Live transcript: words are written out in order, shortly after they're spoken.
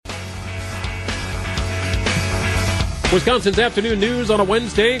Wisconsin's afternoon news on a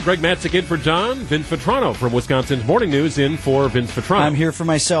Wednesday. Greg Matzik in for John. Vince Vitrano from Wisconsin's Morning News in for Vince Vitrano. I'm here for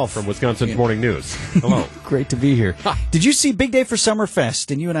myself. From Wisconsin's Morning News. Hello. Great to be here. Did you see big day for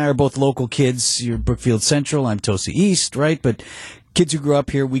Summerfest? And you and I are both local kids. You're Brookfield Central. I'm Tosa East, right? But kids who grew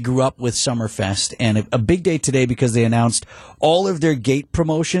up here, we grew up with Summerfest. And a big day today because they announced all of their gate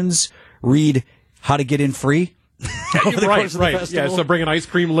promotions read how to get in free. Right. Yeah, so bring an ice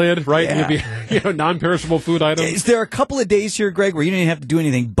cream lid, right? Yeah. And you'd be, non-perishable food items. There are a couple of days here, Greg, where you don't even have to do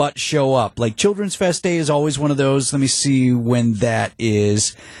anything but show up. Like Children's Fest Day is always one of those. Let me see when that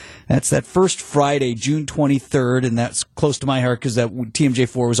is. That's that first Friday, June 23rd, and that's close to my heart because that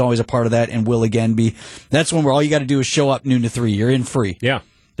TMJ4 was always a part of that and will again be. That's one where all you got to do is show up noon to 3. You're in free. Yeah.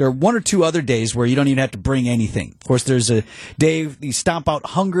 There are one or two other days where you don't even have to bring anything. Of course, there's a day, the Stomp Out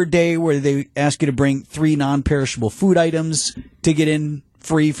Hunger Day, where they ask you to bring 3 non-perishable food items to get in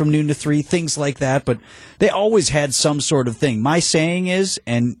free from noon to 3, things like that. But they always had some sort of thing. My saying is,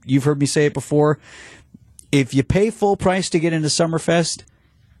 and you've heard me say it before, if you pay full price to get into Summerfest,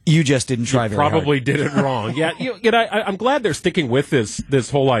 you just didn't try very hard. Probably did it wrong. Yeah, I'm glad they're sticking with this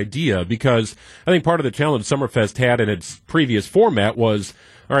whole idea because I think part of the challenge Summerfest had in its previous format was,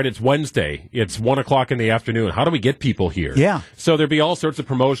 all right, it's Wednesday. It's 1 o'clock in the afternoon. How do we get people here? Yeah. So there'd be all sorts of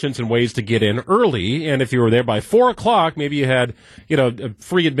promotions and ways to get in early. And if you were there by 4 o'clock, maybe you had, a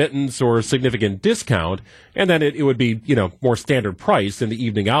free admittance or a significant discount. And then it would be, more standard price in the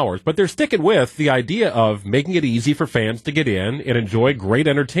evening hours. But they're sticking with the idea of making it easy for fans to get in and enjoy great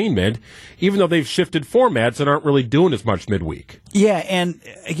entertainment, even though they've shifted formats and aren't really doing as much midweek. Yeah, and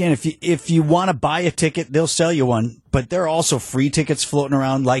again, if you want to buy a ticket, they'll sell you one. But there are also free tickets floating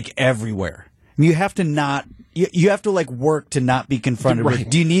around like everywhere. You have to you have to work to not be confronted with,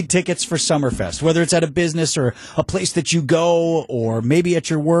 do you need tickets for Summerfest? Whether it's at a business or a place that you go or maybe at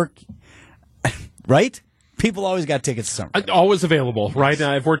your work, right? People always got tickets to Summerfest. Always available, right?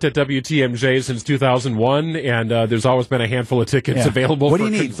 I've worked at WTMJ since 2001, and there's always been a handful of tickets available for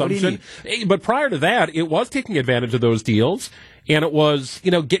consumption. But prior to that, it was taking advantage of those deals, and it was,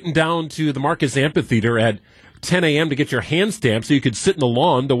 getting down to the Marcus Amphitheater at 10 a.m. to get your hand stamped so you could sit in the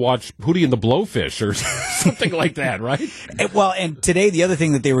lawn to watch Hootie and the Blowfish or something like that, right? And today the other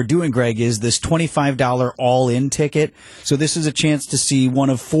thing that they were doing, Greg, is this $25 all-in ticket. So this is a chance to see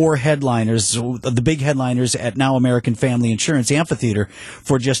one of 4 headliners, the big headliners at Now American Family Insurance Amphitheater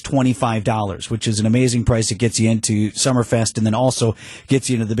for just $25, which is an amazing price. It gets you into Summerfest and then also gets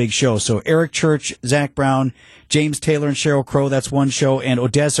you into the big show. So Eric Church, Zach Brown, James Taylor and Sheryl Crow, that's one show, and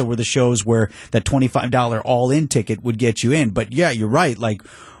Odessa were the shows where that $25 all-in ticket would get you in. But yeah, you're right. Like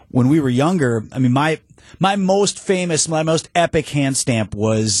when we were younger, I mean, my most epic hand stamp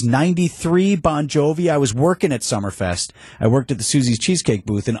was 93 Bon Jovi. I was working at Summerfest. I worked at the Susie's Cheesecake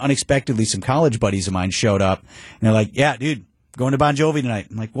booth, and unexpectedly some college buddies of mine showed up. And they're like, yeah, dude, going to Bon Jovi tonight.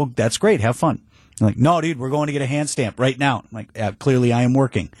 I'm like, well, that's great. Have fun. They're like, no, dude, we're going to get a hand stamp right now. I'm like, yeah, clearly I am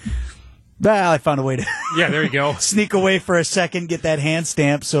working. Well, I found a way to there you go. sneak away for a second, get that hand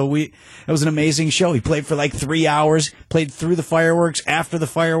stamp. So it was an amazing show. He played for 3 hours, played through the fireworks, after the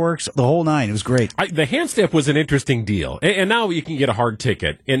fireworks, the whole nine. It was great. The hand stamp was an interesting deal. And now you can get a hard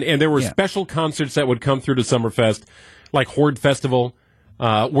ticket. And there were special concerts that would come through to Summerfest, like Horde Festival,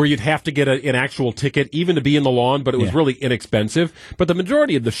 where you'd have to get an actual ticket, even to be in the lawn, but it was really inexpensive. But the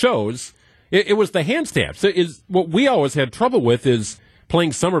majority of the shows, it was the hand stamps. What we always had trouble with is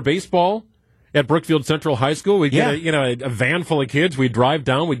playing summer baseball at Brookfield Central High School. We'd get a van full of kids. We'd drive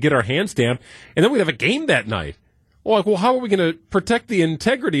down. We'd get our hand stamped. And then we'd have a game that night. Well, how are we going to protect the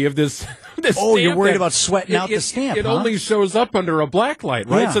integrity of this stamp? You're worried about sweating out the stamp, It only shows up under a black light,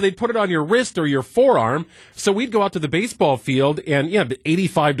 right? Yeah. So they'd put it on your wrist or your forearm. So we'd go out to the baseball field and,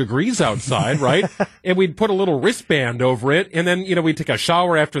 85 degrees outside, right? And we'd put a little wristband over it. And then, we'd take a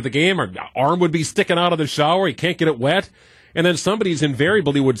shower after the game. Our arm would be sticking out of the shower. You can't get it wet. And then somebody's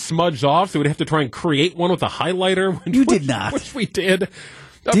invariably would smudge off, so we'd have to try and create one with a highlighter. You did not. Which we did.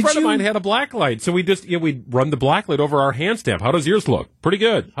 A friend of mine had a black light, so we'd run the black light over our hand stamp. How does yours look? Pretty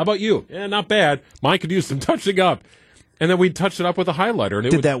good. How about you? Yeah, not bad. Mine could use some touching up. And then we'd touch it up with a highlighter. And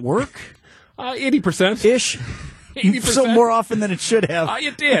did that work? 80%. Ish. 80%. So more often than it should have.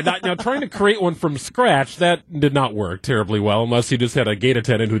 It did. Now, trying to create one from scratch, that did not work terribly well, unless you just had a gate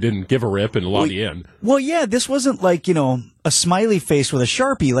attendant who didn't give a rip and allowed you in. Well, yeah, this wasn't like, a smiley face with a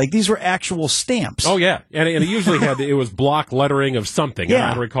Sharpie. Like, these were actual stamps. Oh, yeah. And it usually it was block lettering of something. Yeah. I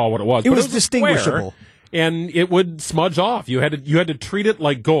don't recall what it was. It was distinguishable. And it would smudge off. You had to treat it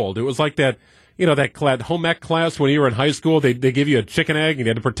like gold. It was like that, that home ec class when you were in high school. They give you a chicken egg and you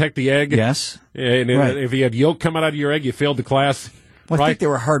had to protect the egg. Yes. And if you had yolk coming out of your egg, you failed the class. Well, I right? think they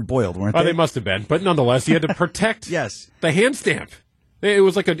were hard-boiled, weren't they? They must have been, but nonetheless, you had to protect Yes. the hand stamp. It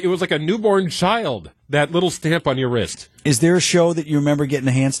was like a newborn child, that little stamp on your wrist. Is there a show that you remember getting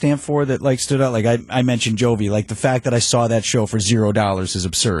a hand stamp for that like stood out? Like I mentioned Jovi. Like the fact that I saw that show for $0 is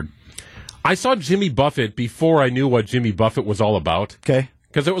absurd. I saw Jimmy Buffett before I knew what Jimmy Buffett was all about. Okay.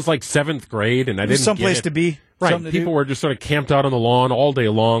 Because it was like 7th grade, and I didn't someplace get it. to be. Right. People were just sort of camped out on the lawn all day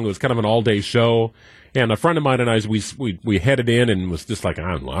long. It was kind of an all-day show. And a friend of mine and I, we headed in and was just like,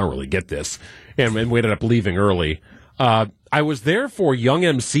 I don't really get this. And we ended up leaving early. I was there for Young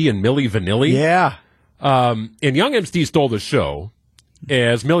MC and Milli Vanilli. Yeah. And Young MC stole the show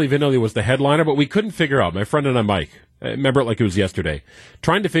as Milli Vanilli was the headliner, but we couldn't figure out, my friend and I, Mike, I remember it like it was yesterday,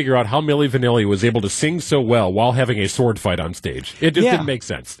 trying to figure out how Milli Vanilli was able to sing so well while having a sword fight on stage. It just didn't make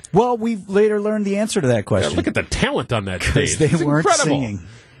sense. Well, we've later learned the answer to that question. Yeah, look at the talent on that stage. They it's weren't incredible. singing.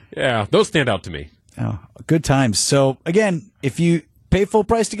 Yeah, those stand out to me. Oh, good times. So, again, if you pay full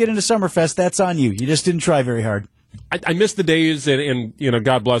price to get into Summerfest, that's on you. You just didn't try very hard. I missed the days, and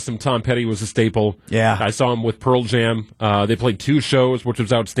God bless him, Tom Petty was a staple. Yeah. I saw him with Pearl Jam. They played 2 shows, which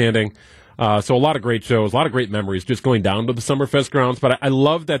was outstanding. So a lot of great shows, a lot of great memories just going down to the Summerfest grounds. But I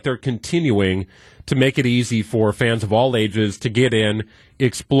love that they're continuing to make it easy for fans of all ages to get in,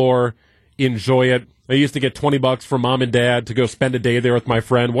 explore, enjoy it. I used to get $20 from mom and dad to go spend a day there with my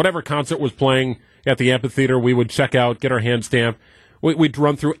friend. Whatever concert was playing at the amphitheater, we would check out, get our hand stamp. We'd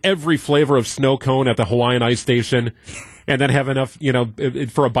run through every flavor of snow cone at the Hawaiian Ice Station and then have enough,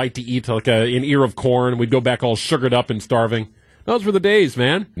 for a bite to eat, like an ear of corn. We'd go back all sugared up and starving. Those were the days,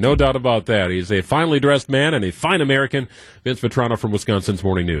 man. No doubt about that. He's a finely dressed man and a fine American. Vince Vitrano from Wisconsin's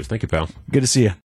Morning News. Thank you, pal. Good to see you.